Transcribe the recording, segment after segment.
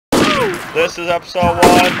This is episode 1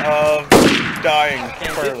 of dying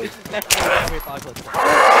early.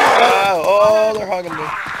 Oh, they're hugging me.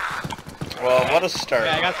 Well, what a start.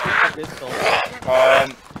 Yeah, I got 3 pistols.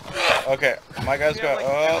 Okay, my guy's got,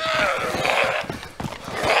 okay,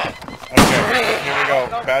 here we go.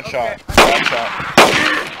 Bad shot. Bad shot.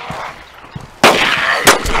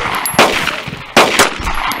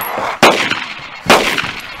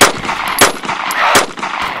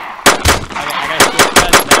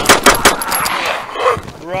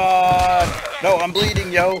 Run! No, I'm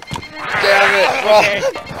bleeding, yo. Damn it! Okay.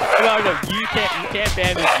 No, you can't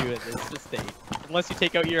bandage you at this state. Unless you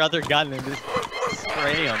take out your other gun and just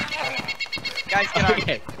spray them. Guys, get out.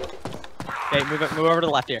 Okay. Okay, move over to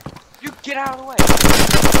the left here. You get out of the way.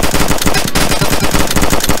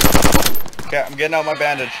 Okay, I'm getting out my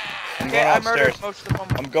bandage. I'm going upstairs. Most of them.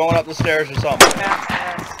 I'm going up the stairs or something.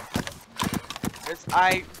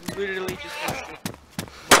 I literally just missed it.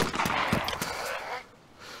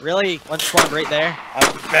 Really? One spawned right there?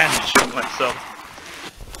 I'm bandaging myself.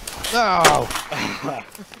 No!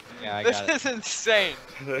 Yeah, I got it. This is insane.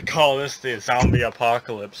 They call this the zombie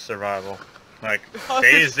apocalypse survival. Like, Oh,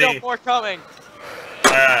 there's Daisy. still more coming.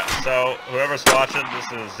 So, whoever's watching,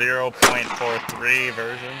 this is 0.43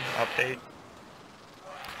 version update.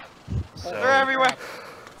 So, They're everywhere.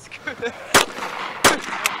 It's good.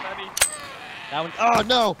 That one. Oh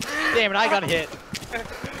no! Damn it! I got hit.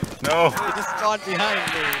 no! It just spawned behind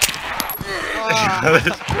me.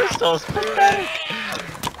 This pistol's pathetic.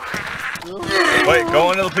 Wait,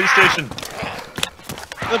 go into the police station.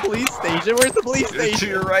 The police station? Where's the police station? To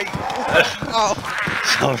your right. Oh.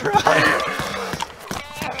 Alright.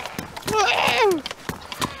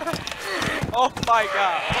 Oh my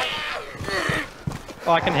god.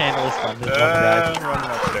 Oh, I can handle this one. This I'm running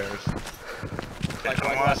upstairs. Okay,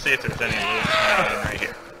 I want to see if there's any loot right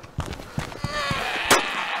here.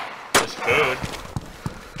 There's food.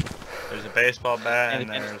 There's a baseball bat and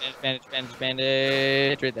there's...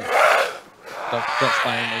 bandage right there. Don't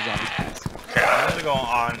spawn any more zombies past. Okay, I'm going to go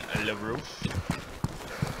on the roof.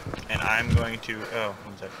 And I'm going to... Oh,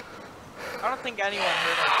 one second. I don't think anyone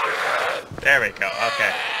heard us. There we go,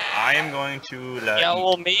 okay. I am going to let... Yeah,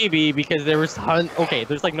 well, maybe, because there was... Okay,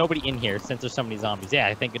 there's like nobody in here since there's so many zombies.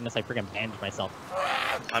 Yeah, thank goodness I freaking bandaged myself.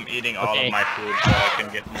 I'm eating all of my food so I can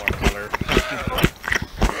get more color.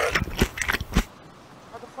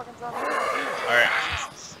 Alright.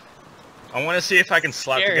 I want to see if I can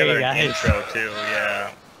slap together an intro too,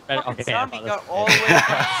 yeah. Okay, zombie got all the way to the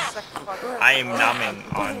second fucking... I am numbing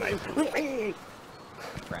on my food.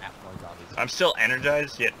 Crap, more zombies. I'm still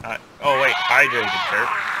energized, yet not... Oh wait, hydrated, Kurt.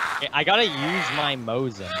 Okay, I gotta use my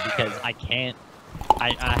Mosin because I can't...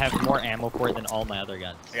 I have more ammo for it than all my other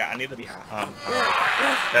guns. Yeah, I need to be...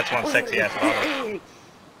 that's one sexy ass bottle.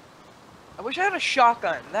 I wish I had a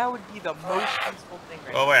shotgun. That would be the most useful thing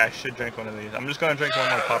right now. Oh wait, I should drink one of these. I'm just gonna drink one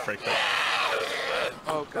more pop right quick.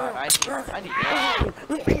 Oh god, I need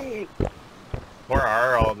it. Where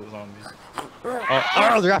are all the zombies?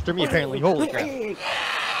 Oh, they're after me apparently. Holy crap.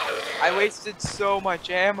 I wasted so much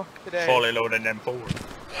ammo today. Fully loaded and forward.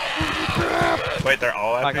 Wait, they're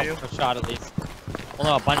all I after you? got a shot at least. Well,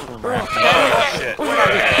 no, a bunch of them are after me.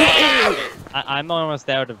 Oh shit. I'm almost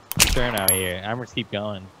out of cherno here. I'm gonna keep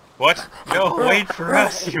going. What? No, wait for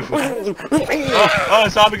us, you Oh,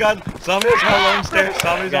 zombie gun! Zombies all upstairs!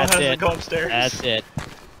 Zombies all has to go upstairs! That's it.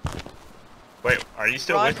 Wait, are you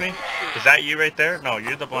still with me? Is that you right there? No,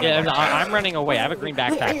 you're the one. Yeah, I'm running away. I have a green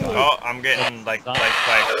backpack on. Oh, I'm getting like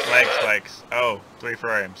leg spikes. Oh, 3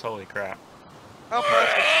 frames. Holy crap. Oh,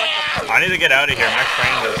 perfect. I need to get out of here. My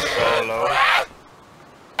frame is so low.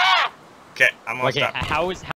 Okay, I'm almost Okay, up. how is